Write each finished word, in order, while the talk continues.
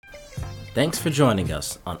Thanks for joining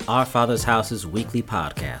us on Our Father's House's weekly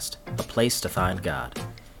podcast, A Place to Find God.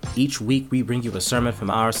 Each week we bring you a sermon from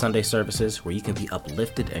our Sunday services where you can be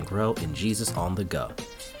uplifted and grow in Jesus on the go.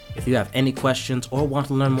 If you have any questions or want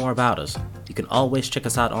to learn more about us, you can always check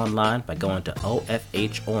us out online by going to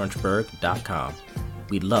ofhorangeburg.com.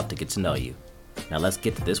 We'd love to get to know you. Now let's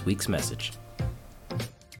get to this week's message.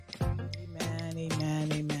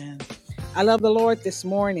 Amen. I love the Lord this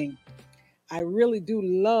morning. I really do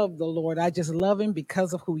love the Lord. I just love him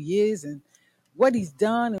because of who he is and what he's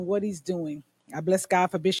done and what he's doing. I bless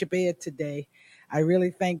God for Bishop Ed today. I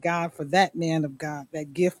really thank God for that man of God,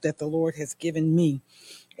 that gift that the Lord has given me.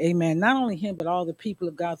 Amen. Not only him, but all the people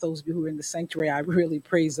of God, those of you who are in the sanctuary, I really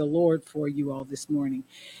praise the Lord for you all this morning.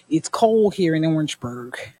 It's cold here in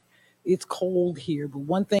Orangeburg. It's cold here, but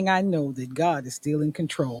one thing I know, that God is still in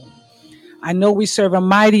control. I know we serve a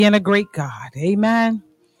mighty and a great God. Amen.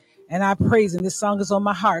 And I praise him. This song is on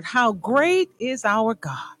my heart. How great is our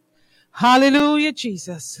God. Hallelujah,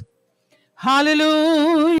 Jesus.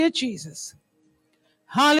 Hallelujah, Jesus.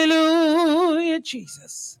 Hallelujah,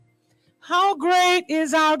 Jesus. How great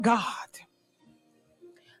is our God.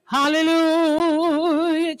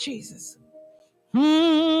 Hallelujah, Jesus.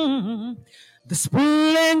 The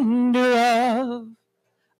splendor of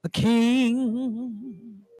a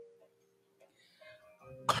king,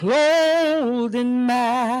 clothed in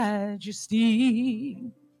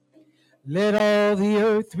majesty. Let all the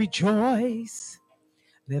earth rejoice.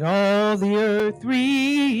 Let all the earth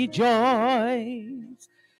rejoice.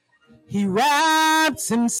 He wraps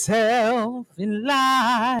himself in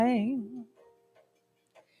light.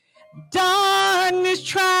 Darkness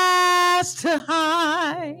tries to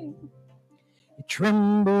hide. It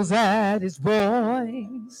trembles at his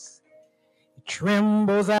voice. It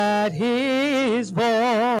trembles at his voice.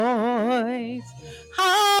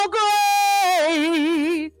 How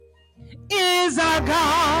great is our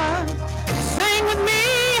God? Sing with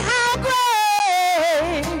me, how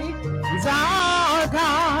great is our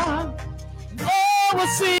God? Oh, we'll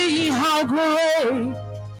see how great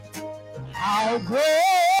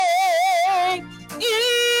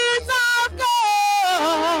is our God.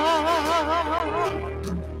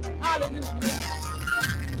 Hallelujah.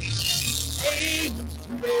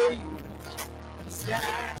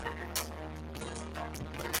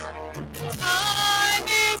 Time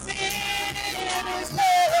is in his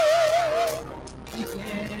hand.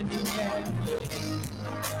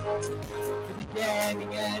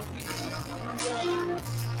 Beginning and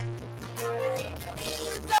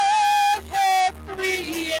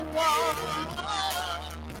three in one.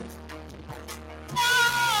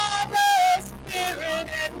 Father, Spirit,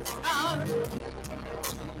 and Son.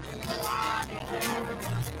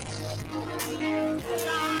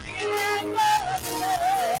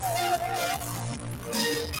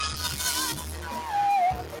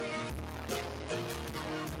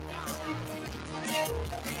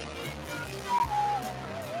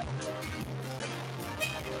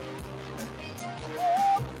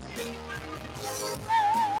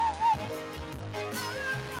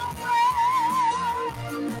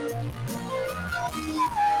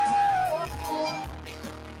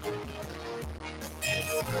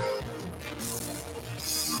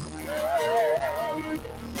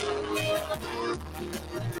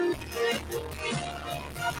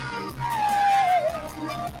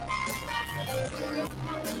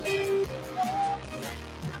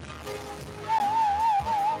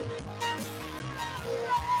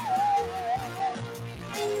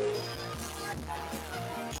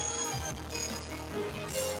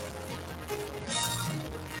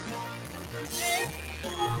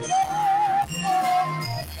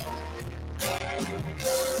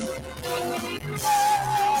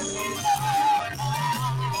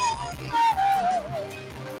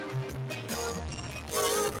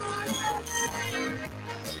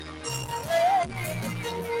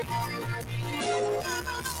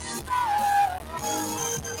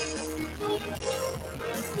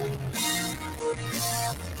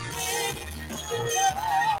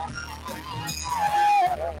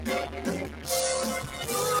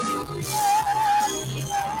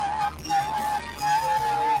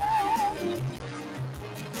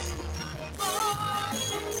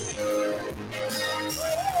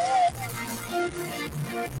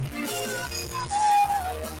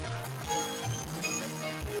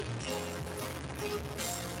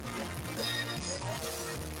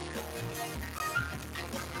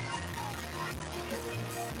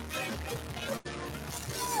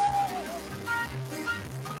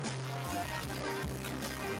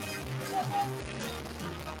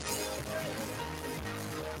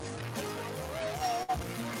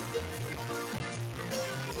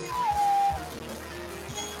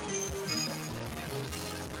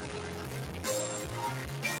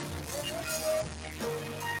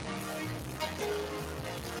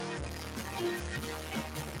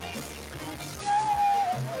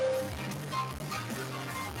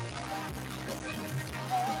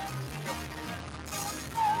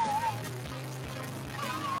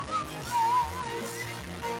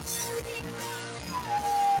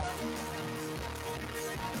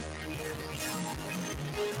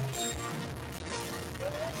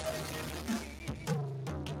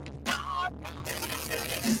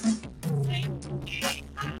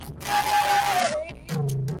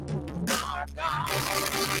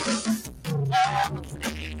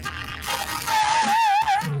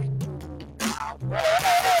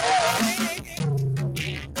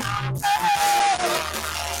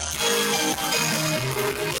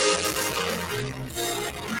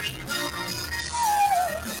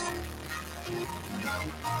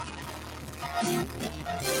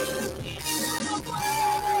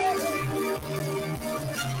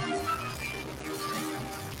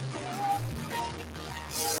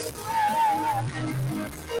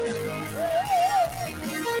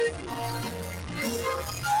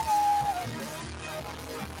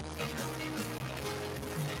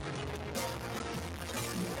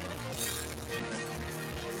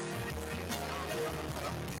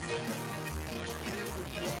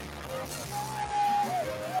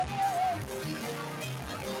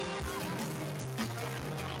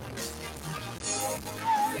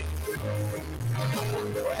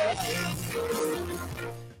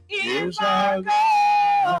 Is our God.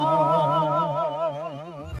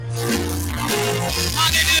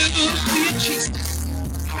 Hallelujah, Jesus.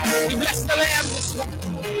 We bless the Lamb this morning.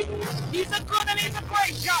 He's a good and he's a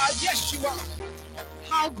great God. Yes, you are.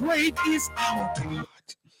 How great is our God.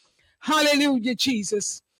 Hallelujah,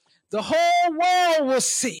 Jesus. The whole world will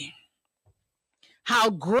see how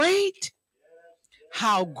great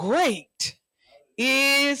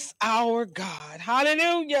is our God.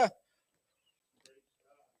 Hallelujah.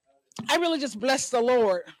 I really just bless the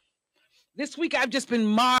Lord. This week I've just been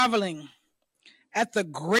marveling at the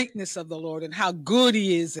greatness of the Lord and how good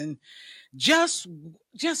he is and just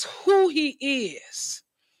who he is.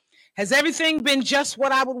 Has everything been just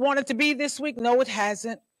what I would want it to be this week? No, it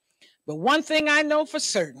hasn't. But one thing I know for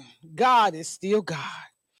certain, God is still God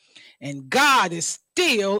and God is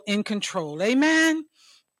still in control. Amen.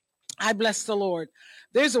 I bless the Lord.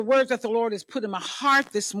 There's a word that the Lord has put in my heart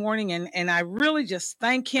this morning, and I really just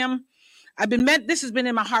thank him. This has been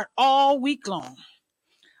in my heart all week long.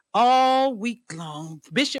 All week long.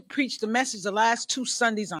 Bishop preached the message the last 2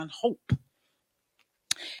 Sundays on hope.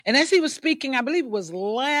 And as he was speaking, I believe it was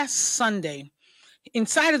last Sunday,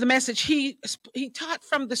 inside of the message, he taught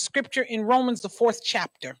from the scripture in Romans, the 4th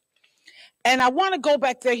chapter. And I want to go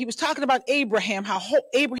back there. He was talking about Abraham, how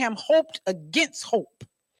Abraham hoped against hope.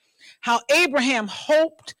 How Abraham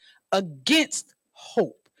hoped against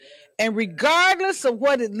hope. And regardless of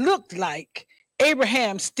what it looked like,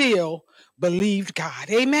 Abraham still believed God.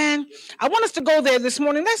 Amen. I want us to go there this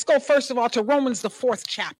morning. Let's go first of all to Romans, the 4th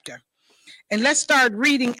chapter. And let's start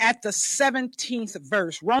reading at the 17th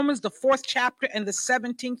verse. Romans, the 4th chapter and the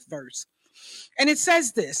 17th verse. And it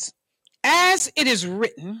says this, as it is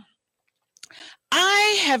written,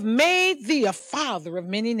 I have made thee a father of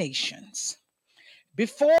many nations,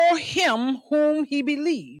 before him whom he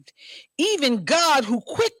believed, even God who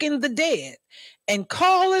quickened the dead, and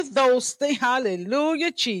calleth those things,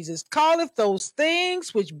 hallelujah, Jesus, calleth those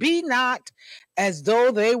things which be not as though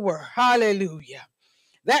they were. Hallelujah.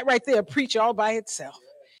 That right there, preach all by itself.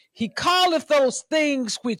 He calleth those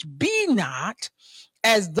things which be not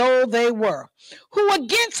as though they were, who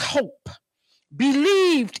against hope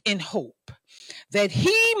believed in hope, that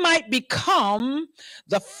he might become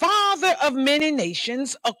the father of many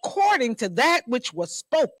nations, according to that which was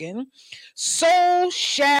spoken, so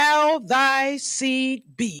shall thy seed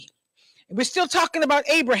be. We're still talking about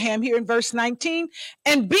Abraham here in verse 19.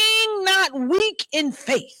 And being not weak in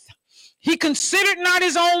faith, he considered not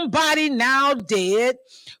his own body now dead,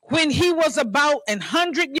 when he was about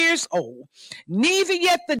 100 years old, neither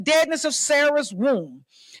yet the deadness of Sarah's womb.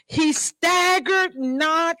 He staggered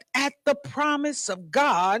not at the promise of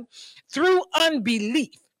God through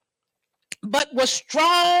unbelief, but was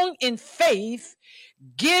strong in faith,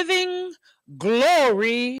 giving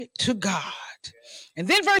glory to God. And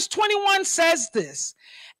then verse 21 says this,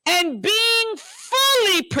 and being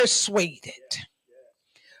fully persuaded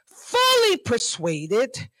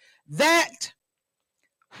that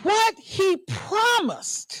what he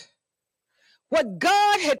promised, what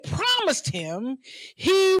God had promised him,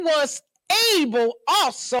 he was able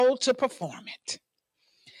also to perform it.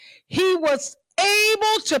 He was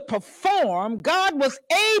able to perform, God was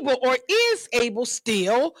able or is able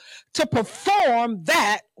still to perform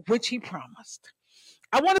that which he promised.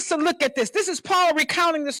 I want us to look at this. This is Paul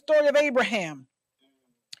recounting the story of Abraham.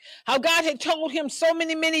 How God had told him so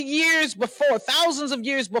many years before, thousands of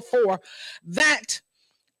years before, that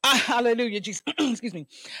hallelujah, Jesus, excuse me.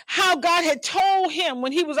 How God had told him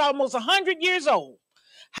when he was almost 100 years old,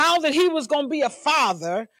 how that he was going to be a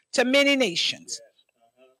father to many nations.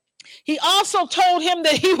 He also told him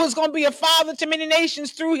that he was going to be a father to many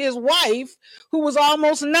nations through his wife, who was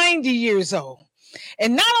almost 90 years old.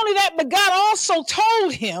 And not only that, but God also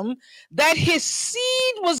told him that his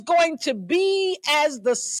seed was going to be as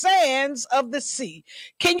the sands of the sea.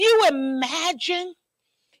 Can you imagine?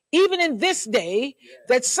 Even in this day,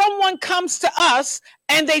 that someone comes to us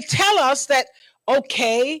and they tell us that,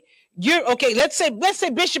 okay, let's say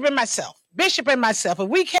Bishop and myself. Bishop and myself, if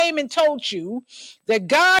we came and told you that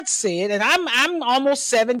God said, and I'm almost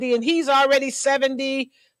 70 and he's already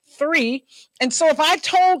 73. And so if I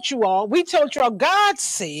told you all, we told you all, God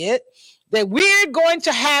said that we're going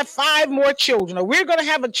to have 5 more children, or we're going to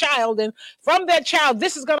have a child, and from that child,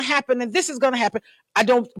 this is going to happen, and this is going to happen. I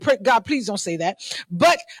don't, God, please don't say that.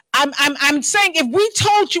 But I'm saying, if we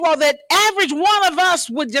told you all that, average one of us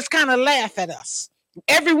would just kind of laugh at us.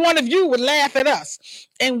 Every one of you would laugh at us,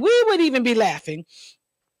 and we would even be laughing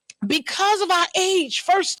because of our age,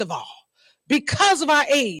 first of all, because of our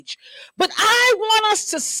age. But I want us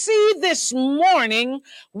to see this morning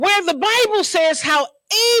where the Bible says how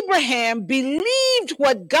Abraham believed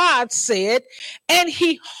what God said, and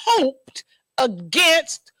he hoped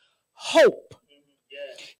against hope.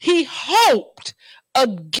 He hoped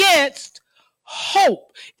against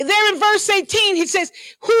hope. There in verse 18, he says,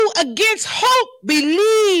 who against hope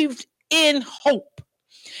believed in hope.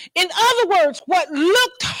 In other words, what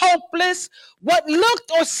looked hopeless, what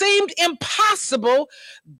looked or seemed impossible,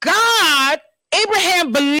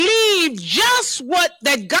 Abraham believed just what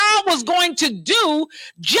that God was going to do,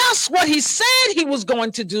 just what he said he was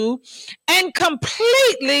going to do, and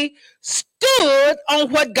completely stood on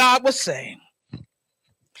what God was saying.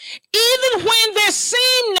 Even when there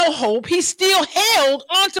seemed no hope, he still held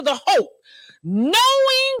onto the hope, knowing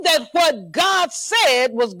that what God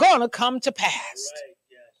said was going to come to pass. Right,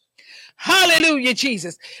 yes. Hallelujah,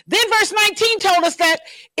 Jesus. Then verse 19 told us that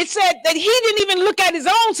it said that he didn't even look at his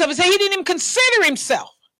own self. It said he didn't even consider himself.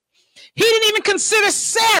 He didn't even consider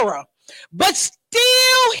Sarah, but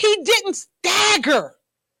still he didn't stagger.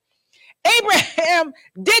 Abraham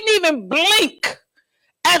didn't even blink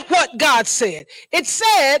at what God said. It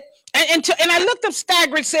said, and I looked up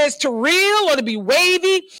stagger, it says to reel or to be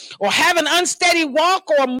wavy or have an unsteady walk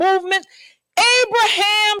or movement.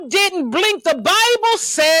 Abraham didn't blink. The Bible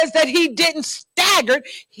says that he didn't stagger.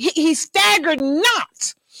 He staggered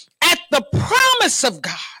not at the promise of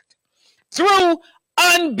God through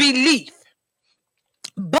unbelief,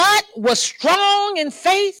 but was strong in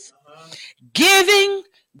faith, giving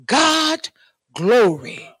God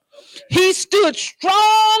glory. He stood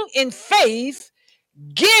strong in faith,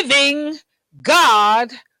 giving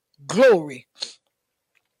God glory.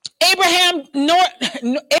 Abraham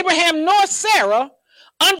nor Sarah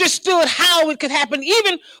understood how it could happen.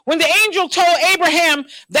 Even when the angel told Abraham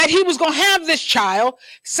that he was going to have this child,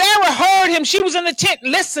 Sarah heard him. She was in the tent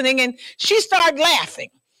listening, and she started laughing.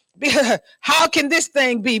 How can this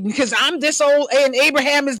thing be? Because I'm this old and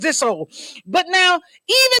Abraham is this old. But now,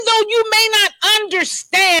 even though you may not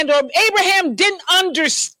understand, or Abraham didn't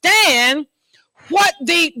understand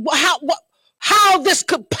how this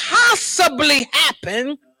could possibly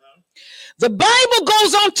happen, the Bible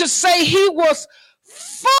goes on to say he was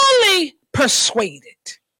fully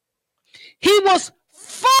persuaded. He was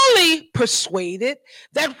fully persuaded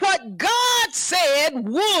that what God said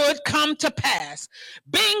would come to pass.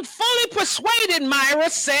 Being fully persuaded, Myra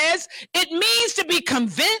says, it means to be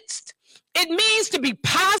convinced. It means to be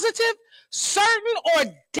positive, certain, or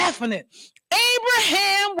definite.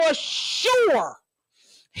 Abraham was sure.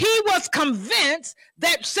 He was convinced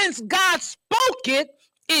that since God spoke it,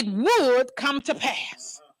 it would come to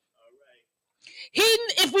pass.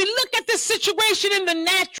 If we look at this situation in the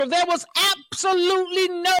natural, there was absolutely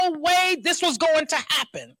no way this was going to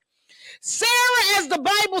happen. Sarah, as the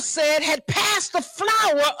Bible said, had passed the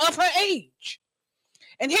flower of her age.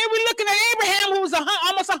 And here we're looking at Abraham, who was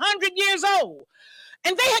almost 100 years old.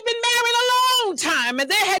 And they had been married a long time, and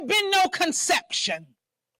there had been no conception.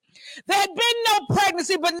 There had been no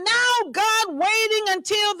pregnancy, but now God waiting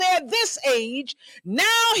until they're this age. Now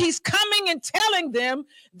he's coming and telling them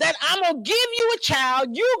that I'm going to give you a child.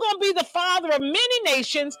 You're going to be the father of many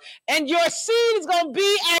nations, and your seed is going to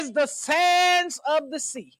be as the sands of the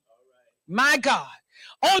sea. My God,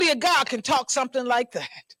 only a God can talk something like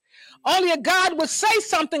that. Only a God would say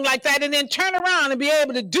something like that and then turn around and be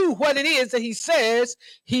able to do what it is that he says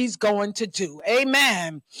he's going to do.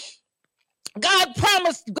 Amen. God's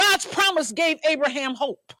promise gave Abraham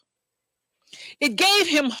hope. It gave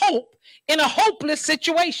him hope in a hopeless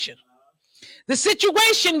situation. The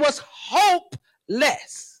situation was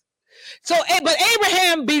hopeless. But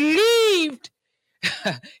Abraham believed,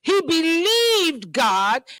 he believed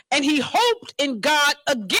God, and he hoped in God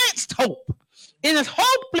against hope in a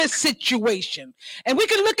hopeless situation. And we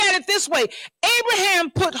can look at it this way. Abraham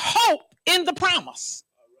put hope in the promise.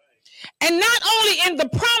 And not only in the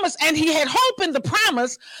promise, and he had hope in the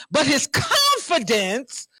promise, but his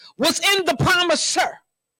confidence was in the promiser.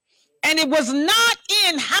 And it was not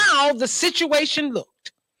in how the situation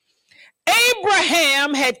looked.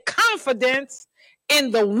 Abraham had confidence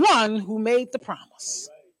in the one who made the promise.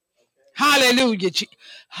 Hallelujah.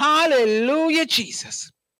 Hallelujah,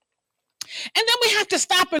 Jesus. And then we have to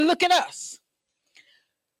stop and look at us.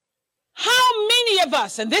 How many of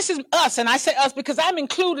us, and this is us, and I say us because I'm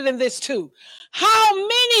included in this too. How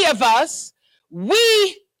many of us,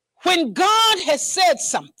 when God has said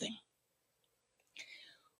something,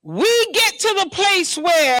 we get to the place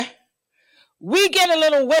where we get a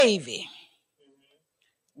little wavy,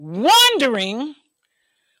 wondering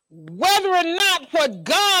whether or not what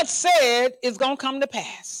God said is going to come to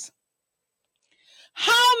pass.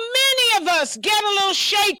 How many of us get a little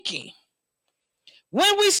shaky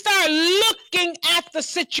when we start looking at the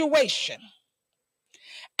situation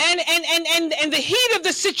and the heat of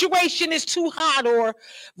the situation is too hot, or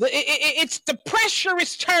the pressure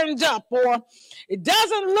is turned up, or it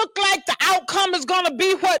doesn't look like the outcome is going to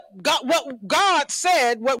be what God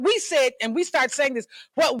said, what we said, and we start saying this,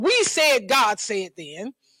 what we said God said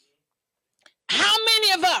then. How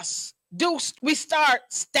many of us do we start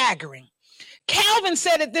staggering? Calvin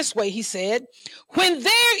said it this way. He said, when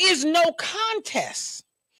there is no contest,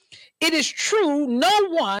 it is true, no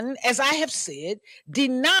one, as I have said,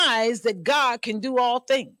 denies that God can do all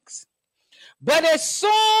things. But as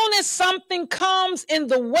soon as something comes in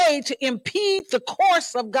the way to impede the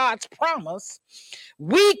course of God's promise,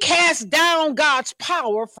 we cast down God's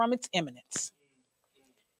power from its eminence.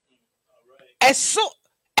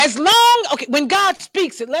 When God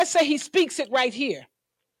speaks it, let's say he speaks it right here.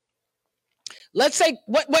 Let's say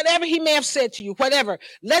whatever he may have said to you, whatever.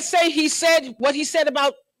 Let's say he said what he said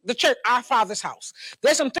about the church, our Father's house.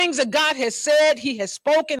 There's some things that God has said, he has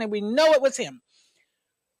spoken, and we know it was him.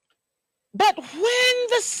 But when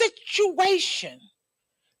the situation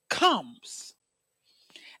comes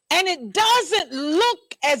and it doesn't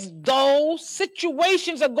look as though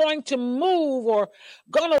situations are going to move or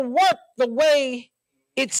going to work the way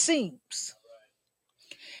it seems,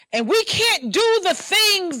 and we can't do the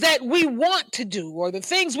things that we want to do or the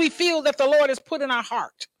things we feel that the Lord has put in our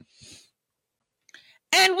heart,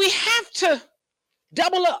 and we have to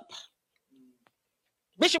double up.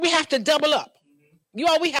 Bishop, we have to double up. You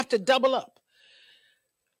all, we have to double up.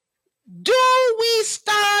 Do we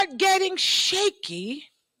start getting shaky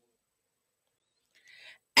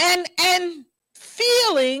and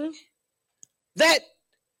feeling that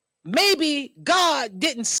maybe God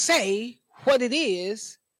didn't say what it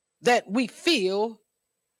is that we feel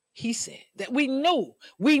he said, that we knew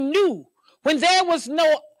when there was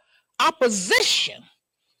no opposition,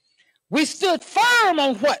 we stood firm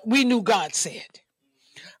on what we knew God said.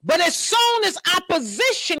 But as soon as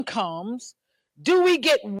opposition comes, do we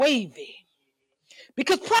get wavy?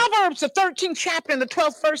 Because Proverbs, the 13th chapter and the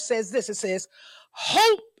 12th verse says this. It says,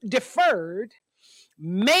 hope deferred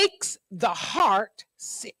makes the heart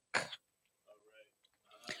sick.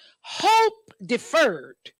 Hope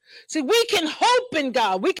deferred. See, we can hope in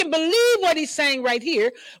God. We can believe what he's saying right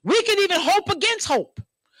here. We can even hope against hope.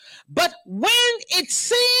 But when it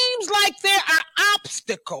seems like there are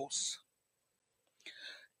obstacles,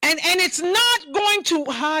 and it's not going to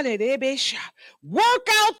work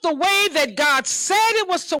out the way that God said it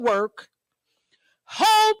was to work,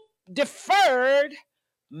 hope deferred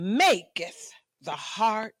maketh the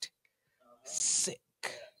heart sick.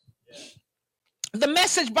 The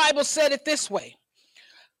Message Bible said it this way.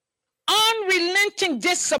 Unrelenting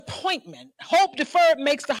disappointment. Hope deferred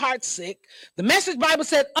makes the heart sick. The Message Bible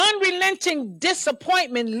said unrelenting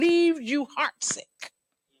disappointment leaves you heartsick.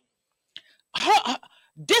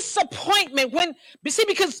 Disappointment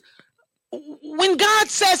because when God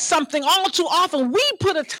says something, all too often we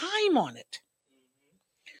put a time on it.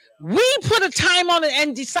 We put a time on it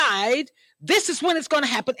and decide this is when it's going to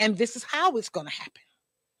happen and this is how it's going to happen.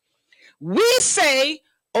 We say,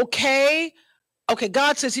 okay,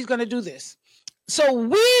 God says he's going to do this. So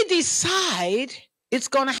we decide it's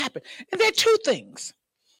going to happen. And there are two things.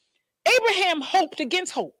 Abraham hoped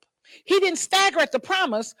against hope. He didn't stagger at the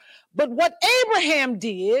promise, but what Abraham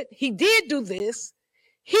did, he did do this.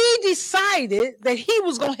 He decided that he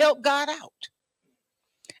was going to help God out.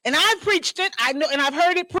 And I preached it. I know, and I've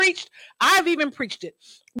heard it preached. I've even preached it.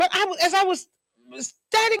 But as I was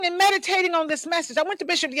studying and meditating on this message, I went to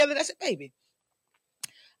Bishop the other day. I said, baby,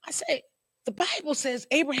 the Bible says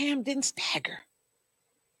Abraham didn't stagger.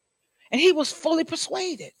 And he was fully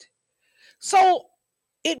persuaded. So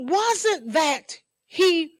it wasn't that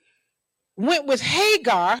he went with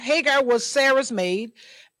Hagar. Hagar was Sarah's maid.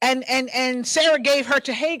 And Sarah gave her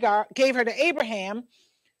to Abraham,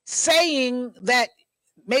 saying that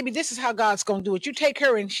maybe this is how God's going to do it. You take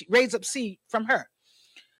her and raise up seed from her.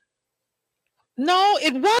 No,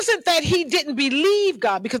 it wasn't that he didn't believe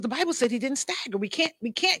God, because the Bible said he didn't stagger. We can't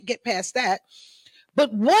get past that.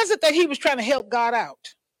 But was it that he was trying to help God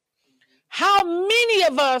out? How many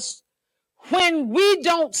of us, when we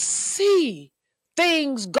don't see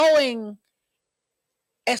things going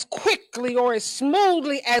as quickly or as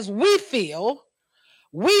smoothly as we feel,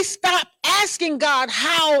 we stop asking God,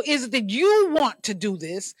 how is it that you want to do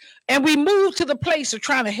this? And we move to the place of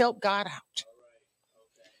trying to help God out.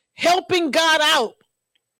 Helping God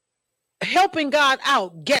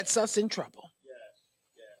out gets us in trouble.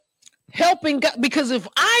 Helping God, because if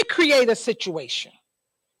I create a situation,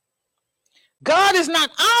 God is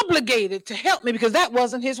not obligated to help me because that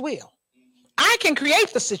wasn't his will. I can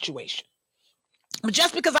create the situation. But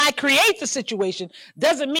just because I create the situation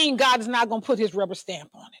doesn't mean God is not going to put his rubber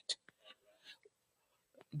stamp on it.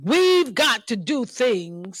 We've got to do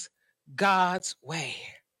things God's way.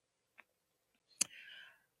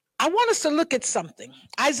 I want us to look at something.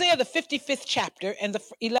 Isaiah, the 55th chapter and the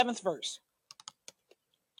 11th verse.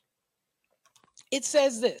 It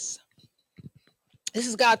says this. This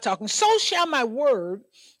is God talking. So shall my word,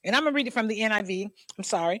 and I'm going to read it from the NIV. I'm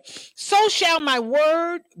sorry. So shall my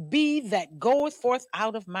word be that goeth forth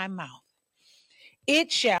out of my mouth.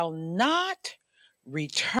 It shall not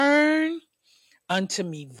return unto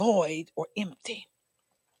me void or empty,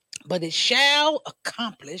 but it shall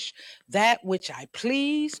accomplish that which I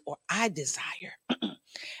please or I desire.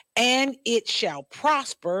 And it shall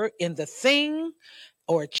prosper in the thing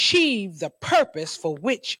or achieve the purpose for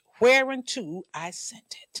which whereunto I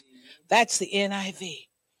sent it. That's the NIV.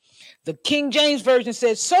 The King James Version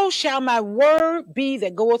says, so shall my word be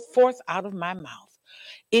that goeth forth out of my mouth.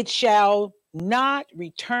 It shall not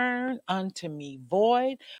return unto me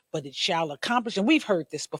void, but it shall accomplish. And we've heard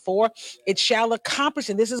this before. It shall accomplish,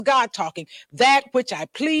 and this is God talking, that which I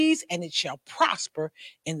please, and it shall prosper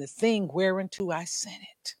in the thing whereunto I sent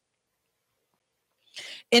it.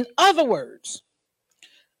 In other words,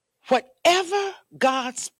 whatever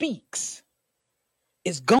God speaks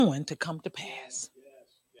is going to come to pass.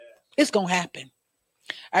 It's going to happen.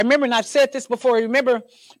 I remember, and I've said this before, remember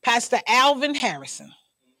Pastor Alvin Harrison.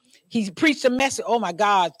 He preached a message, oh my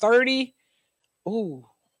God,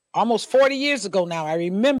 almost 40 years ago now. I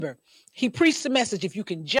remember he preached a message, if you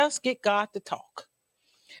can just get God to talk.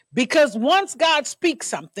 Because once God speaks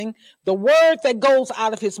something, the word that goes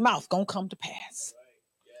out of his mouth going to come to pass.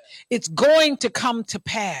 It's going to come to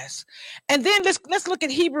pass. And then let's look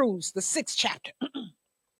at Hebrews, the 6th chapter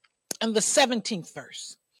and the 17th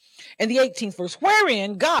verse and the 18th verse,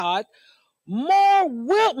 wherein God more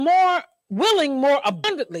willing more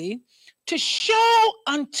abundantly to show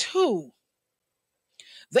unto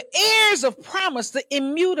the heirs of promise the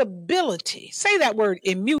immutability. Say that word,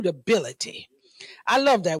 immutability. I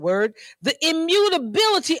love that word. The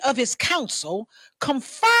immutability of his counsel,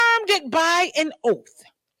 confirmed it by an oath,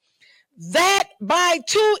 that by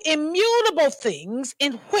two immutable things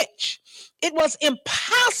in which it was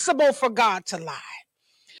impossible for God to lie,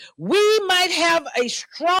 we might have a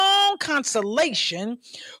strong consolation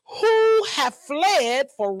who have fled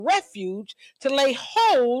for refuge to lay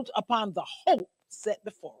hold upon the hope set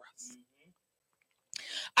before us.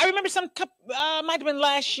 I remember might have been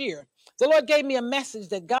last year, the Lord gave me a message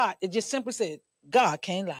that it just simply said, God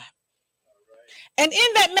can't lie. And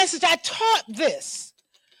in that message, I taught this,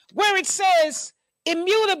 where it says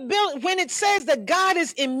immutability. When it says that God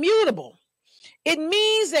is immutable, it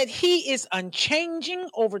means that he is unchanging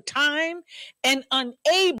over time and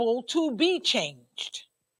unable to be changed.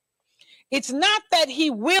 It's not that he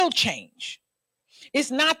will change. It's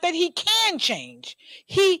not that he can change.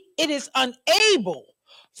 It is unable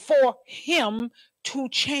for him to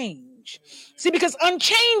change. See, because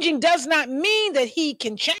unchanging does not mean that he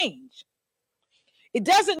can change. It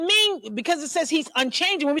doesn't mean, because it says he's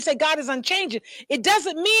unchanging, when we say God is unchanging, it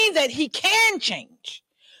doesn't mean that he can change.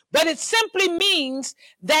 But it simply means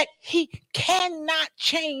that he cannot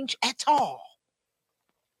change at all.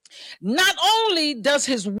 Not only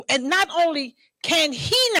can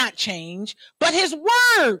he not change, but his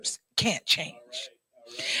words can't change.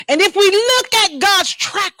 And if we look at God's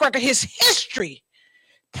track record, his history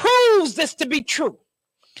proves this to be true.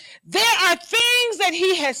 There are things that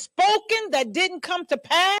he has spoken that didn't come to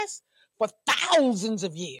pass for thousands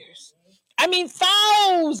of years. I mean,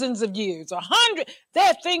 thousands of years, 100. There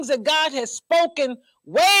are things that God has spoken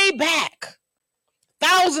way back,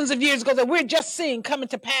 thousands of years ago, that we're just seeing coming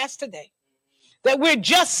to pass today. That we're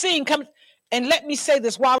just seeing coming. And let me say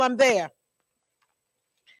this while I'm there.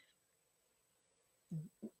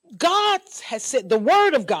 God has said, the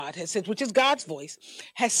word of God has said, which is God's voice,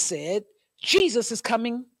 has said, Jesus is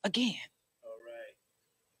coming again.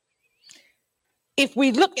 if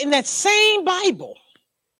we look in that same Bible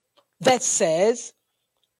that says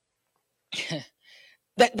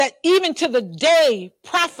that even to the day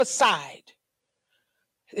prophesied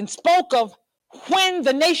and spoke of when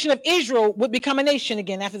the nation of Israel would become a nation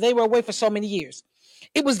again after they were away for so many years,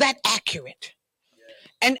 it was that accurate.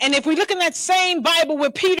 And if we look in that same Bible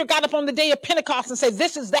where Peter got up on the day of Pentecost and said,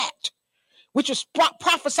 this is that, which was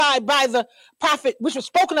prophesied by the prophet, which was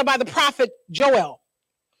spoken of by the prophet Joel.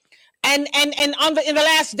 And in the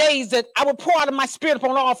last days that I will pour out of my spirit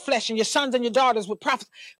upon all flesh, and your sons and your daughters would prophesy.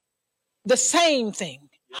 The same thing.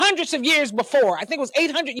 Hundreds of years before, I think it was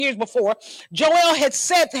 800 years before, Joel had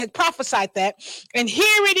prophesied that. And here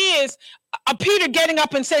it is, Peter getting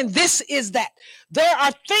up and saying, this is that. There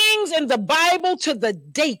are things in the Bible to the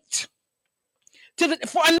date.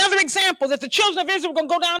 For another example, that the children of Israel were going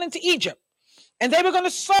to go down into Egypt. And they were going to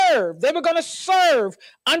serve. They were going to serve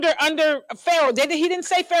under Pharaoh. He didn't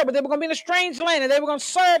say Pharaoh, but they were going to be in a strange land, and they were going to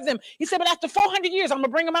serve them. He said, but after 400 years, I'm going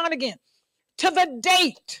to bring them out again. To the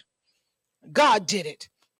date, God did it.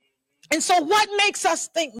 And so what makes us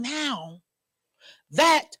think now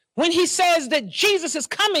that when he says that Jesus is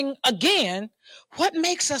coming again, what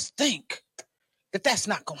makes us think that that's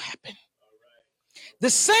not going to happen? The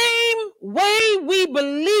same way we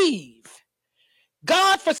believe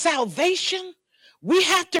God for salvation, we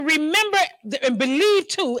have to remember and believe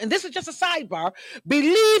too, and this is just a sidebar,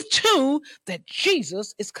 believe too that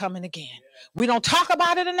Jesus is coming again. We don't talk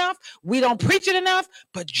about it enough. We don't preach it enough,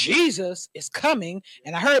 but Jesus is coming.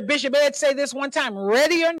 And I heard Bishop Ed say this one time,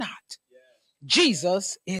 ready or not,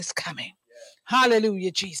 Jesus is coming.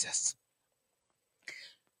 Hallelujah, Jesus.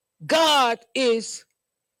 God is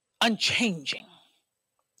unchanging.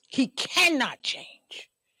 He cannot change.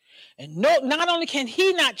 And not only can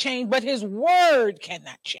he not change, but his word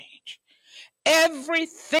cannot change.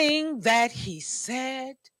 Everything that he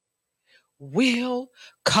said will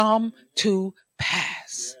come to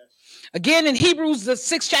pass. Again, in Hebrews, the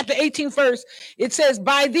 6th chapter, 18th verse, it says,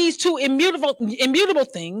 by these two immutable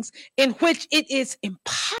things in which it is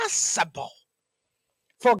impossible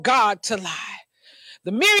for God to lie.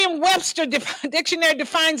 The Merriam-Webster dictionary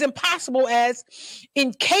defines impossible as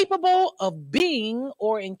incapable of being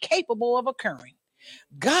or incapable of occurring.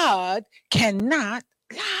 God cannot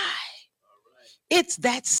lie. It's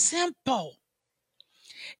that simple.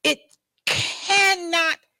 It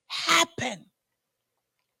cannot happen.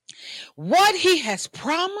 What he has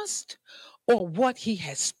promised or what he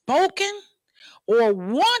has spoken, or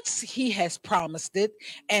once he has promised it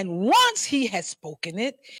and once he has spoken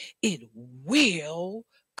it, it will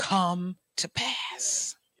come to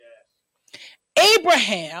pass.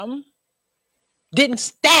 Abraham didn't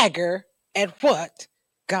stagger at what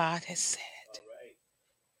God has said.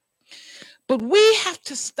 But we have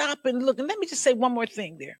to stop and look. And let me just say one more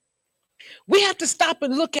thing there. We have to stop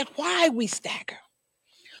and look at why we stagger.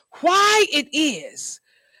 Why it is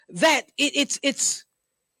that it's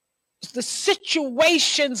the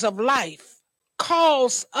situations of life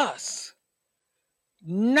cause us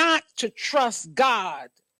not to trust God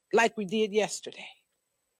like we did yesterday.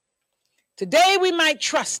 Today we might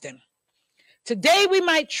trust him. Today we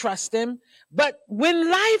might trust him, but when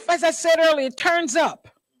life, as I said earlier, turns up,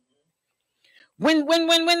 when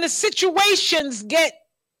the situations get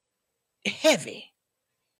heavy,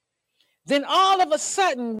 then all of a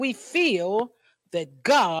sudden we feel that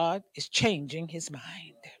God is changing his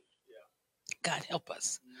mind. God help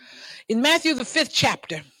us. In Matthew, the 5th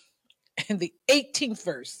chapter and the 18th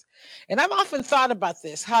verse, and I've often thought about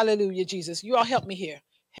this. Hallelujah, Jesus. You all help me here.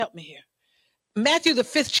 Help me here. Matthew, the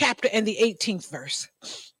 5th chapter and the 18th verse.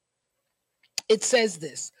 It says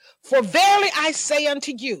this, for verily I say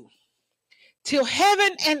unto you, till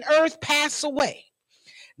heaven and earth pass away,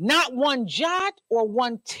 not one jot or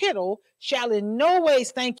one tittle shall in no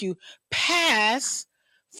ways, thank you, pass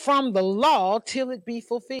from the law till it be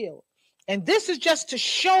fulfilled. And this is just to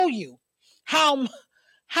show you how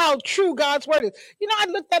true God's word is. You know, I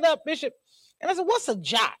looked that up, Bishop, and I said, what's a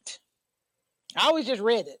jot? I always just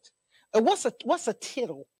read it. What's a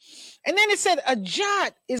tittle? And then it said a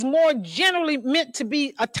jot is more generally meant to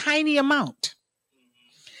be a tiny amount.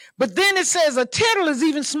 But then it says a tittle is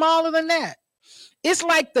even smaller than that. It's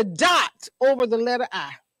like the dot over the letter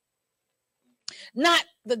I. Not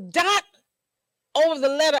the dot over the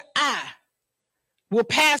letter I will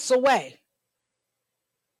pass away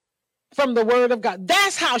from the word of God.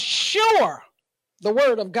 That's how sure the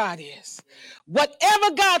word of God is.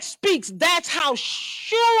 Whatever God speaks, that's how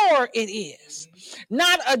sure it is.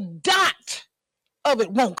 Not a dot of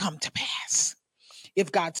it won't come to pass.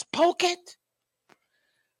 If God spoke it,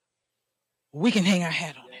 we can hang our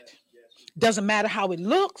hat on it. Doesn't matter how it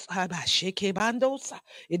looks.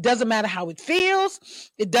 It doesn't matter how it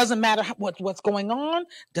feels. It doesn't matter what's going on.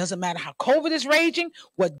 Doesn't matter how COVID is raging.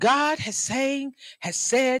 What God has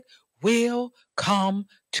said will come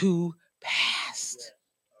to pass.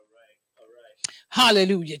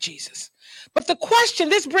 Hallelujah, Jesus. But the question,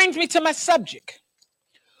 this brings me to my subject.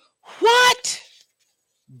 What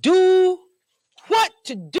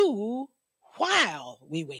to do while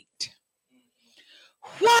we wait?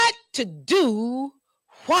 What to do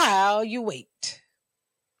while you wait?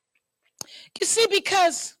 You see,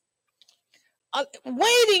 because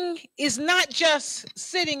waiting is not just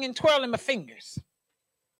sitting and twirling my fingers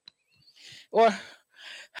or,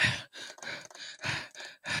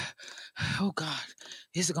 oh God,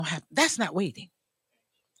 is it going to happen? That's not waiting.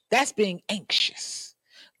 That's being anxious.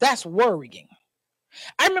 That's worrying.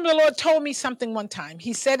 I remember the Lord told me something one time.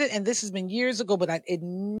 He said it, and this has been years ago, but I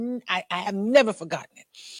have never forgotten it.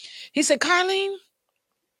 He said, Carleen,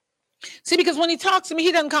 see, because when he talks to me,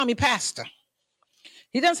 he doesn't call me pastor.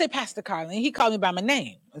 He doesn't say Pastor Carleen. He called me by my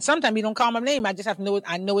name. And sometimes he don't call my name. I just have to know it.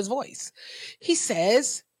 I know his voice. He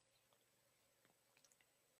says,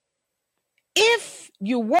 if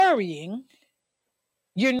you're worrying,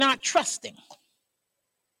 you're not trusting.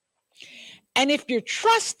 And if you're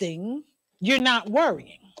trusting, you're not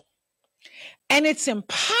worrying. And it's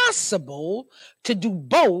impossible to do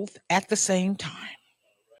both at the same time.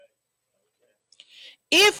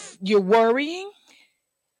 If you're worrying,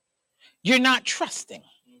 you're not trusting.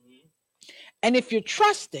 And if you're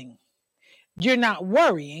trusting, you're not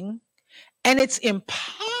worrying. And it's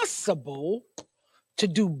impossible to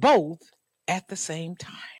do both at the same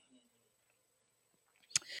time.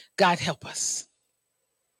 God help us.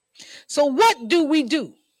 So what do we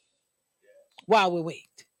do while we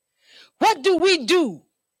wait? What do we do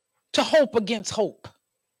to hope against hope?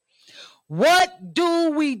 What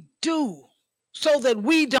do we do so that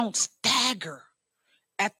we don't stagger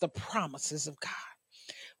at the promises of God?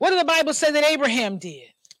 What did the Bible say that Abraham did?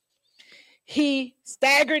 He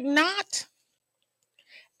staggered not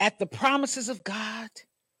at the promises of God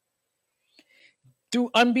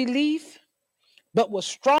through unbelief, but was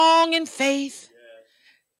strong in faith,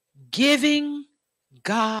 giving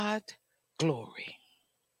God glory.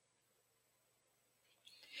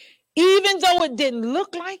 Even though it didn't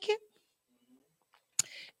look like it,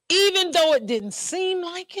 even though it didn't seem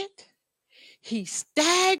like it, he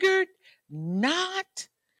staggered not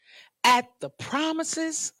at the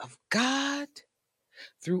promises of God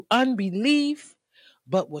through unbelief,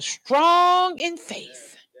 but was strong in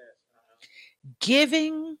faith,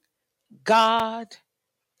 giving God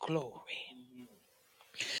glory.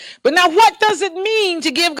 But now, what does it mean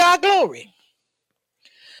to give God glory?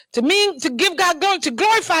 To give God glory, to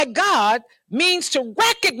glorify God means to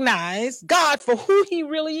recognize God for who he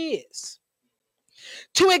really is.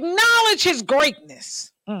 To acknowledge his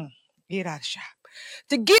greatness.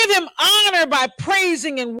 To give him honor by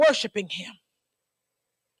praising and worshiping him.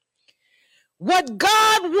 What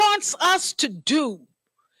God wants us to do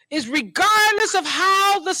is, regardless of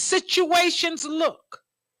how the situations look,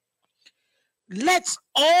 let's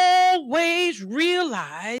always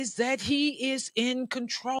realize that he is in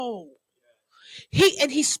control.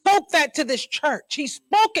 He spoke that to this church. He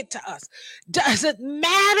spoke it to us. Doesn't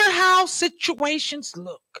matter how situations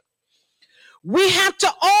look. We have to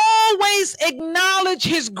always acknowledge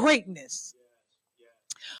his greatness.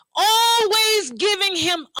 Always giving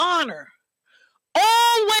him honor.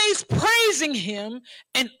 Always praising him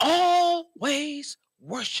and always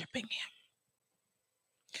worshiping him.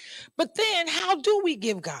 But then, how do we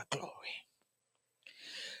give God glory?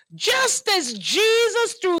 Just as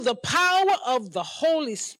Jesus, through the power of the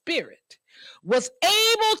Holy Spirit, was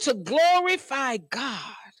able to glorify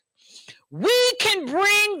God, we can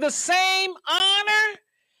bring the same honor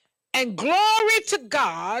and glory to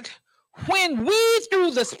God when we,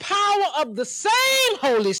 through the power of the same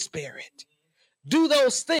Holy Spirit, do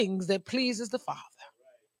those things that pleases the Father.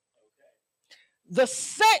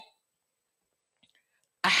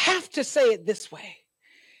 I have to say it this way.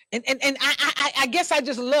 And I guess I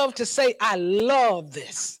just love to say I love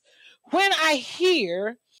this. When I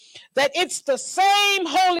hear that it's the same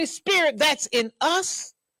Holy Spirit that's in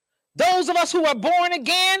us, those of us who are born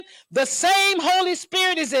again, the same Holy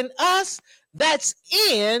Spirit is in us that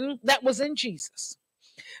was in Jesus.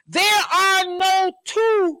 There are no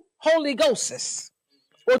two Holy Ghosts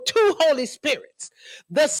or two Holy Spirits.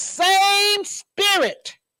 The same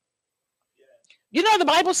Spirit. You know, the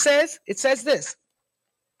Bible says, it says this.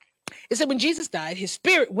 It said when Jesus died, his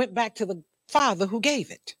spirit went back to the Father who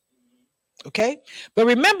gave it. Okay? But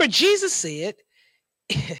remember, Jesus said,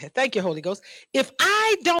 thank you, Holy Ghost. If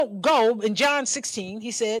I don't go, in John 16,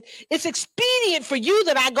 he said, it's expedient for you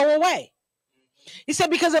that I go away. He said,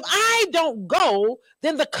 because if I don't go,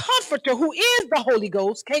 then the comforter, who is the Holy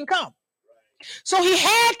Ghost, can't come. So he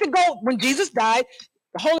had to go. When Jesus died,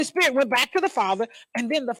 the Holy Spirit went back to the Father,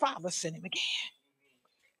 and then the Father sent him again.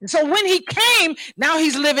 And so when he came, now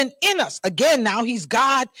he's living in us. Again, now he's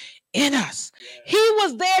God in us. He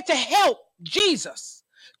was there to help Jesus,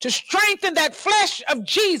 to strengthen that flesh of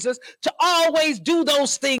Jesus, to always do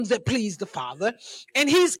those things that please the Father. And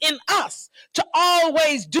he's in us to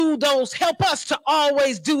always do those, help us to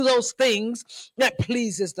always do those things that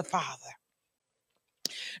pleases the Father.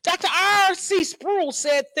 Dr. R.C. Sproul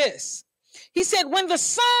said this. He said, when the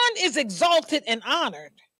Son is exalted and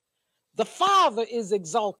honored, the Father is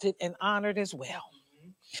exalted and honored as well,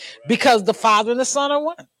 because the Father and the Son are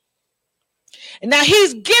one. And now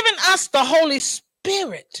he's given us the Holy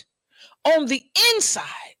Spirit on the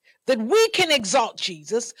inside that we can exalt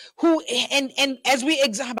Jesus, who and as we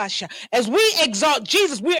exalt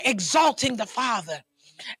Jesus, we're exalting the Father.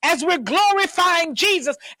 As we're glorifying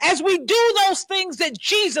Jesus, as we do those things that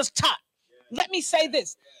Jesus taught. Let me say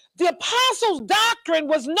this. The apostles' doctrine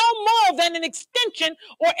was no more than an extension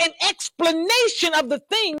or an explanation of the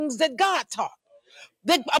things that God taught.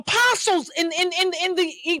 The apostles in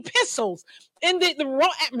the epistles, in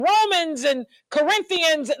the Romans and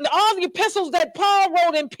Corinthians, and all the epistles that Paul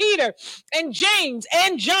wrote, and Peter and James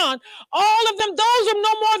and John, all of them, those are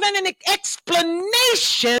no more than an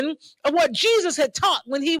explanation of what Jesus had taught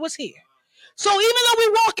when he was here. So even though we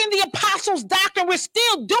walk in the apostles' doctrine, we're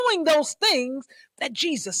still doing those things that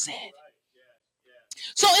Jesus said.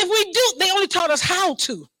 So if we do, they only taught us how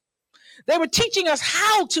to. They were teaching us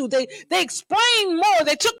how to. They explained more.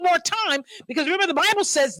 They took more time, because remember the Bible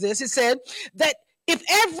says this. It said that if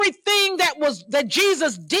everything that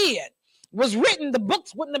Jesus did was written, the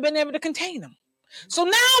books wouldn't have been able to contain them. So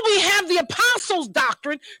now we have the apostles'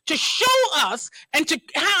 doctrine to show us and to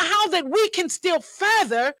how that we can still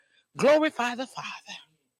further glorify the Father.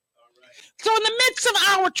 So in the midst of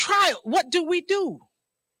our trial, what do we do?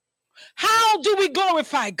 How do we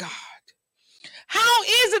glorify God? How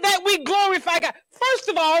is it that we glorify God? First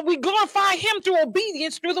of all, we glorify him through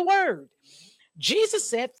obedience through the word. Jesus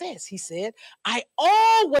said this. He said, I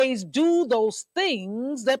always do those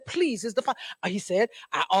things that pleases the Father. He said,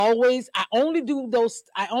 I only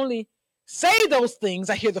say those things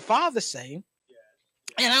I hear the Father say.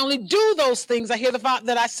 And I only do those things I hear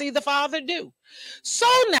that I see the Father do. So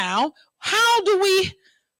now, how do we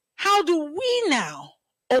now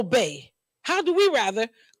obey? How do we rather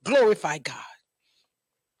glorify God?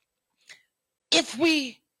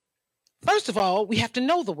 First of all, we have to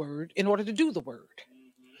know the word in order to do the word.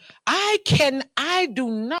 I do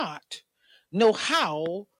not know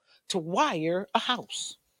how to wire a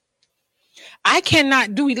house. I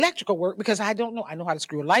cannot do electrical work because I don't know. I know how to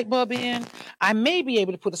screw a light bulb in. I may be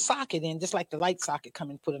able to put a socket in, just like the light socket, come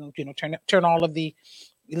and put it, turn all of the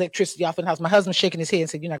electricity off in the house. My husband's shaking his head and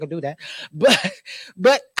said, you're not gonna do that.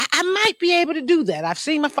 But I might be able to do that. I've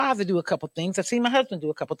seen my father do a couple things. I've seen my husband do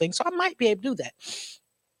a couple things. So I might be able to do that.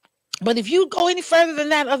 But if you go any further than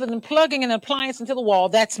that, other than plugging an appliance into the wall,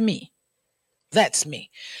 that's me. That's me.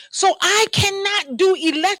 So I cannot do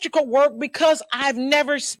electrical work because I've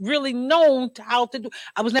never really known how to do.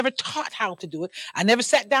 I was never taught how to do it. I never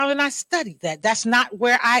sat down and I studied that. That's not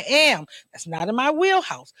where I am. That's not in my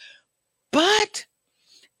wheelhouse. But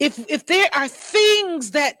if there are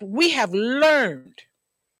things that we have learned,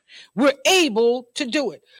 we're able to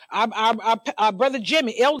do it. Our brother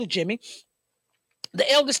Jimmy, Elder Jimmy, the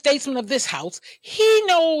elder statesman of this house, he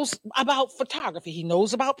knows about photography. He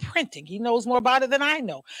knows about printing. He knows more about it than I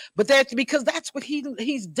know. But that's because that's what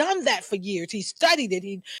he's done that for years. He studied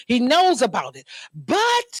it. He knows about it.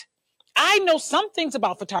 But I know some things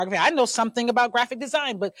about photography. I know something about graphic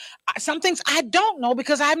design, but some things I don't know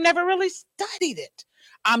because I've never really studied it.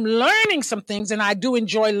 I'm learning some things and I do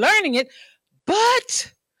enjoy learning it,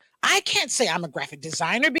 but I can't say I'm a graphic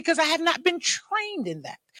designer because I have not been trained in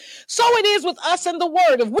that. So it is with us and the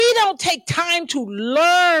word. If we don't take time to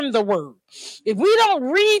learn the word, if we don't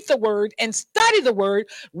read the word and study the word,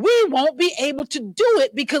 we won't be able to do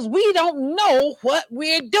it because we don't know what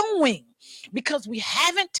we're doing, because we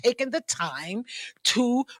haven't taken the time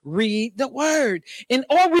to read the word.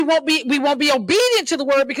 Or we won't be obedient to the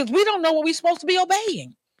word because we don't know what we're supposed to be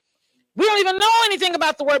obeying. We don't even know anything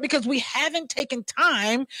about the word because we haven't taken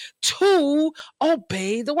time to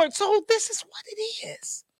obey the word. So this is what it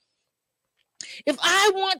is. If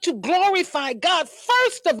I want to glorify God,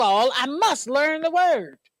 first of all, I must learn the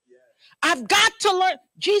word. I've got to learn.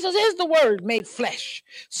 Jesus is the word made flesh.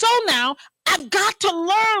 So now I've got to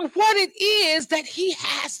learn what it is that he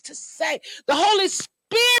has to say. The Holy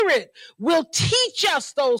Spirit will teach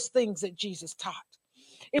us those things that Jesus taught.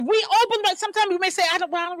 If we open, but sometimes we may say, I don't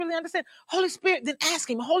really understand. Holy Spirit, then ask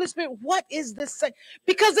him, Holy Spirit, what is this saying?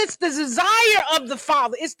 Because it's the desire of the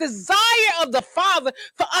Father. It's the desire of the Father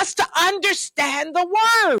for us to understand the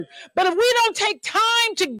word. But if we don't take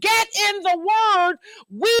time to get in the word,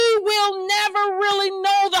 we will never really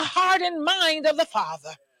know the heart and mind of the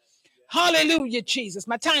Father. Hallelujah, Jesus.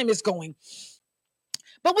 My time is going.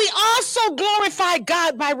 But we also glorify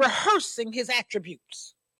God by rehearsing his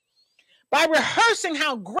attributes. By rehearsing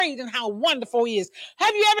how great and how wonderful he is.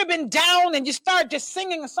 Have you ever been down and you start just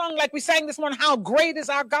singing a song like we sang this morning, How Great Is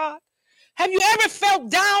Our God? Have you ever felt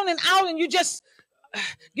down and out and you just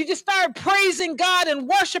start praising God and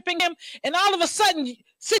worshiping him, and all of a sudden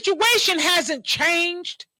situation hasn't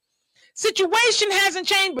changed? Situation hasn't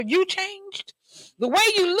changed, but you changed. The way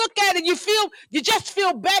you look at it, you just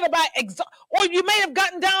feel better by or you may have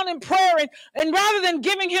gotten down in prayer and rather than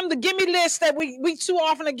giving him the gimme list that we too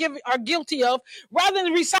often are guilty of, rather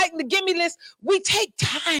than reciting the gimme list, we take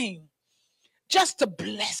time just to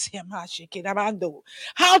bless him,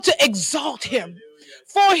 how to exalt him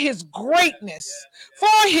for his greatness,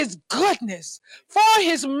 for his goodness, for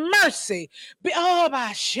his mercy. Oh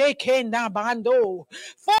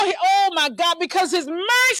my God, because his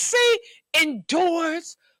mercy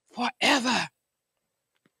endures forever.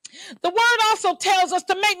 The word also tells us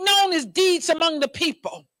to make known his deeds among the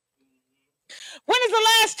people. When is the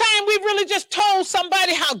last time we really just told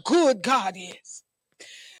somebody how good God is?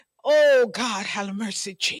 Oh, God, have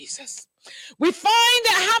mercy, Jesus. We find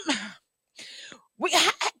that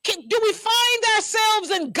do we find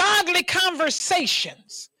ourselves in godly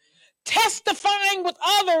conversations, testifying with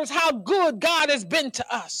others how good God has been to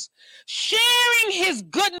us, sharing his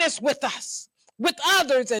goodness with us, with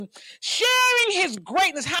others, and sharing his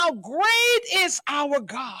greatness, how great is our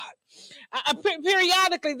God.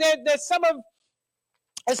 Periodically, there's some of,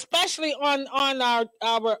 especially on our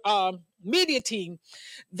media team,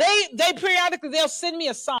 they periodically they'll send me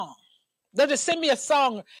a song. They'll just send me a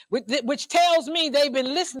song which tells me they've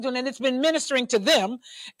been listening to it and it's been ministering to them.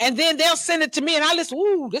 And then they'll send it to me and I listen,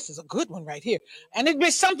 ooh, this is a good one right here. And it'd be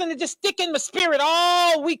something that just stick in my spirit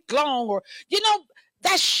all week long. Or,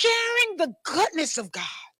 that's sharing the goodness of God.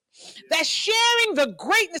 That's sharing the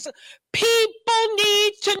greatness. People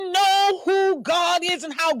need to know who God is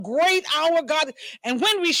and how great our God is. And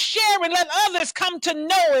when we share and let others come to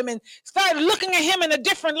know him and start looking at him in a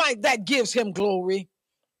different light, that gives him glory.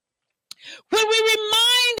 When we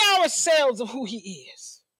remind ourselves of who he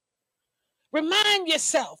is, remind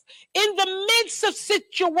yourself in the midst of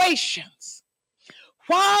situations,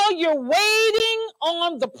 while you're waiting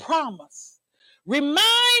on the promise, remind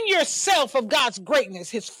yourself of God's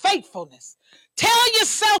greatness, his faithfulness. Tell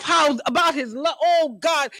yourself about his love, oh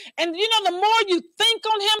God. And the more you think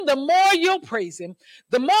on him, the more you'll praise him.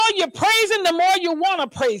 The more you praise him, the more you want to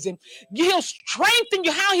praise him. He'll strengthen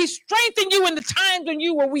you, how he strengthened you in the times when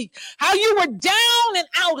you were weak, how you were down and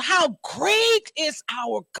out, how great is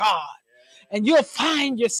our God. And you'll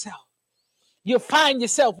find yourself,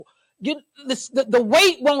 the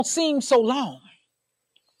wait won't seem so long.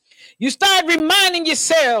 You start reminding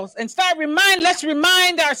yourselves and let's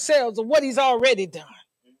remind ourselves of what he's already done.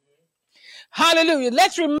 Hallelujah.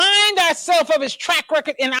 Let's remind ourselves of his track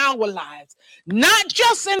record in our lives, not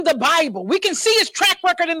just in the Bible. We can see his track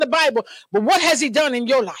record in the Bible, but what has he done in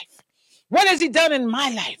your life? What has he done in my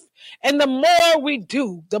life? And the more we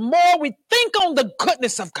do, the more we think on the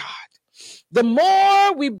goodness of God, the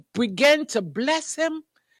more we begin to bless him.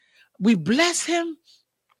 We bless him.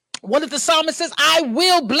 What if the psalmist says, I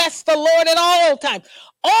will bless the Lord at all times?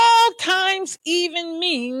 All times even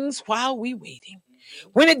means while we're waiting.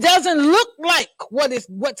 When it doesn't look like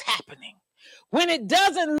what's happening. When it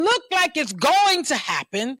doesn't look like it's going to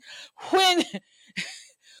happen. When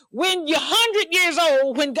you're 100 years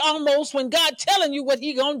old, when God telling you what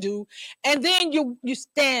he gonna do, and then you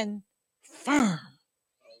stand firm,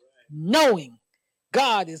 knowing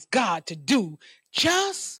God is God to do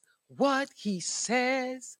just what he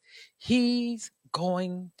says he's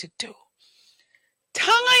going to do.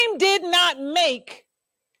 Time did not make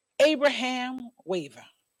Abraham waver.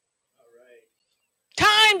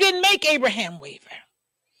 Time didn't make Abraham waver.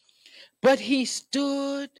 But he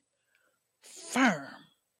stood firm,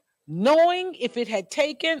 knowing if it had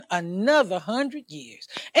taken another 100 years.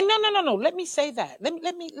 And no. Let me say that.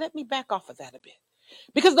 Let me back off of that a bit.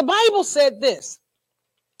 Because the Bible said this.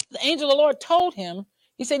 The angel of the Lord told him,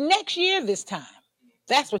 he said, next year this time.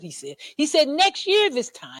 That's what he said. He said, next year this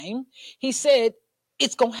time, he said,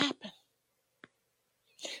 it's going to happen.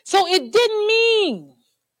 So it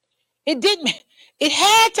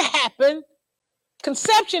had to happen.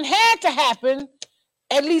 Conception had to happen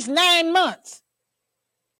at least 9 months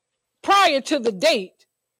prior to the date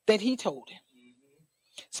that he told him.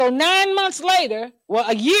 So 9 months later, well,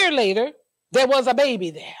 a year later, there was a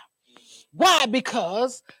baby there. Why?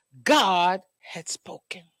 Because God had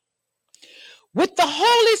spoken. With the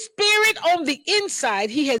Holy Spirit on the inside,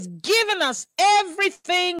 he has given us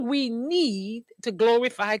everything we need to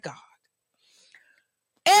glorify God.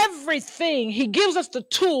 Everything. He gives us the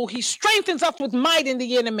tool. He strengthens us with might in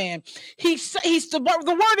the inner man. The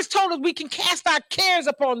word is told us we can cast our cares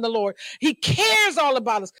upon the Lord. He cares all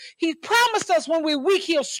about us. He promised us when we're weak,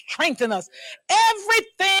 he'll strengthen us.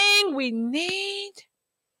 Everything we need,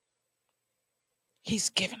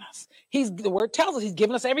 he's given us. The word tells us he's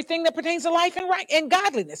given us everything that pertains to life and right and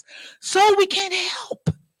godliness. So we can't help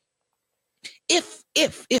if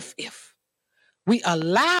we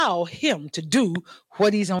allow him to do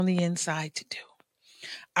what he's on the inside to do.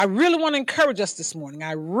 I really want to encourage us this morning.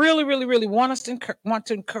 I really, really, really want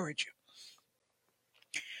to encourage you.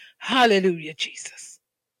 Hallelujah, Jesus.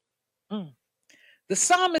 The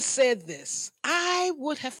psalmist said this, I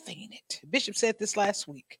would have fainted. Bishop said this last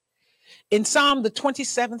week. In Psalm the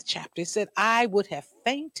 27th chapter, he said, I would have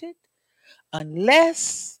fainted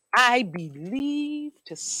unless I believed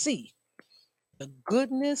to see the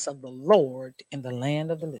goodness of the Lord in the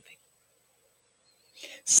land of the living.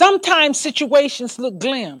 Sometimes situations look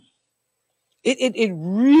glim. It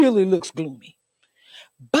really looks gloomy.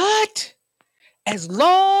 But as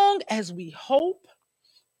long as we hope,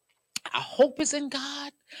 our hope is in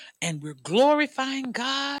God, and we're glorifying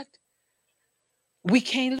God, we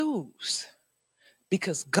can't lose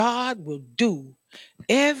because God will do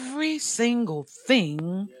every single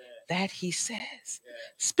thing that he says.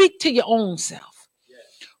 Speak to your own self.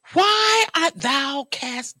 Why art thou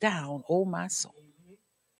cast down, O my soul?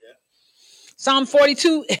 Psalm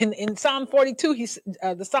 42, in Psalm 42,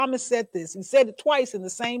 the psalmist said this. He said it twice in the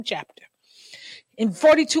same chapter. In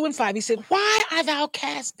 42:5, he said, why art thou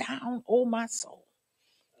cast down, O my soul?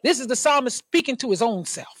 This is the psalmist speaking to his own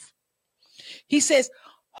self. He says,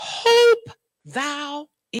 hope thou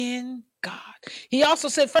in God. He also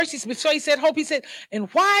said, before he said hope, he said, and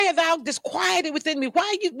why art thou disquieted within me?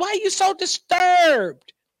 Why are you so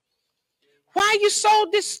disturbed? Why are you so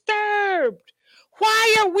disturbed?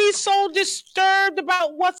 Why are we so disturbed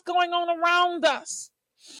about what's going on around us?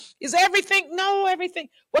 Is everything? No, everything.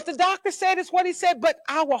 What the doctor said is what he said, but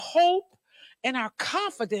our hope and our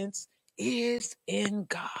confidence is in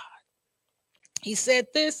God. He said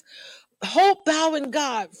this, hope thou in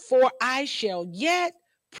God, for I shall yet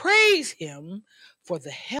praise him for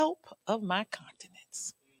the help of my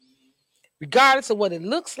countenance. Regardless of what it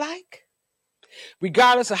looks like,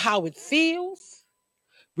 regardless of how it feels,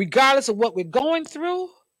 regardless of what we're going through,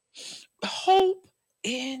 hope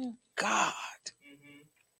in God.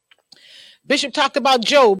 Bishop talked about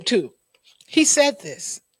Job too. He said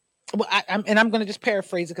this. Well, I'm going to just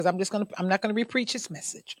paraphrase it because I'm not going to repreach his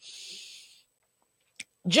message.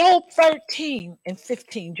 Job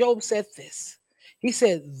 13:15, Job said this. He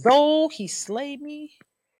said, though he slay me,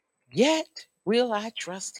 yet will I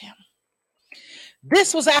trust him.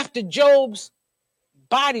 This was after Job's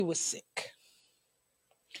body was sick.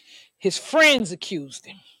 His friends accused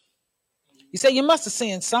him. He said, you must have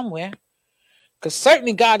sinned somewhere because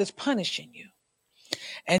certainly God is punishing you.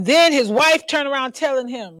 And then his wife turned around telling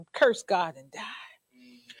him, curse God and die.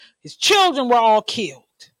 His children were all killed.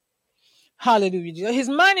 Hallelujah. His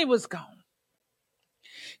money was gone.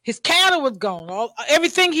 His cattle was gone.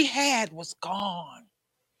 Everything he had was gone.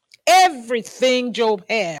 Everything Job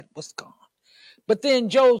had was gone. But then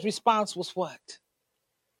Job's response was what?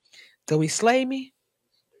 Though he slay me,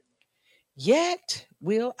 yet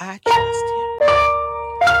will I trust him.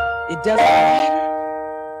 It doesn't matter.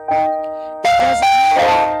 It doesn't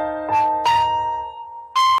matter.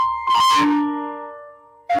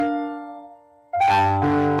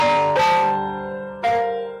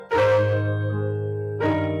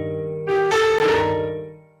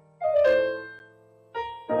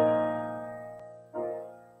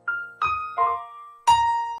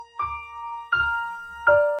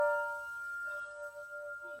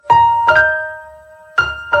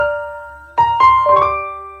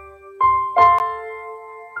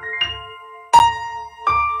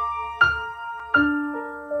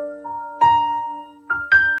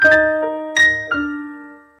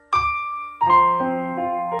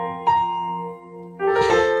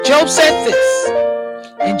 Job said this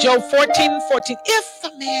in Job 14:14, if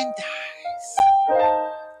a man dies,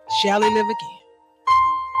 shall he live again?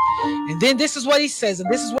 And then this is what he says,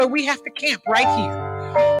 and this is where we have to camp right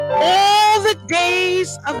here. All the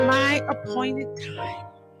days of my appointed time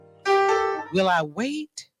will I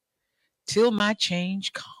wait till my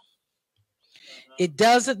change comes. It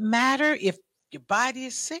doesn't matter if your body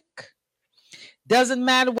is sick. Doesn't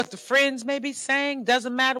matter what the friends may be saying.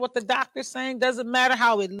 Doesn't matter what the doctor's saying. Doesn't matter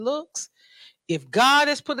how it looks. If God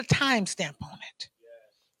has put a timestamp on it,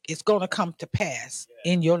 it's going to come to pass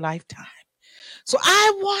in your lifetime. So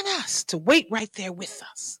I want us to wait right there with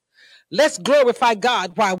us. Let's glorify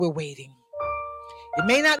God while we're waiting. It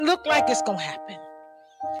may not look like it's going to happen,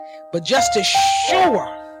 but just as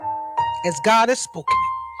sure as God has spoken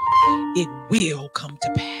it, it will come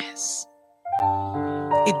to pass.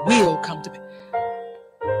 It will come to pass.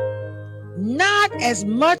 Not as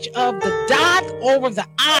much of the dot over the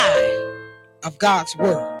I of God's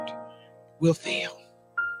word will fail.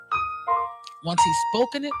 Once he's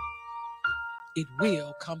spoken it, it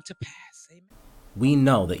will come to pass. Amen. We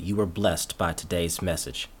know that you were blessed by today's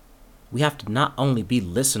message. We have to not only be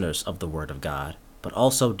listeners of the Word of God, but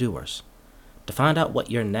also doers. To find out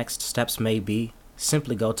what your next steps may be,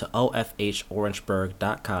 simply go to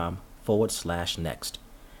ofhorangeburg.com/next.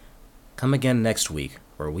 Come again next week,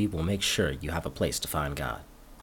 where we will make sure you have a place to find God.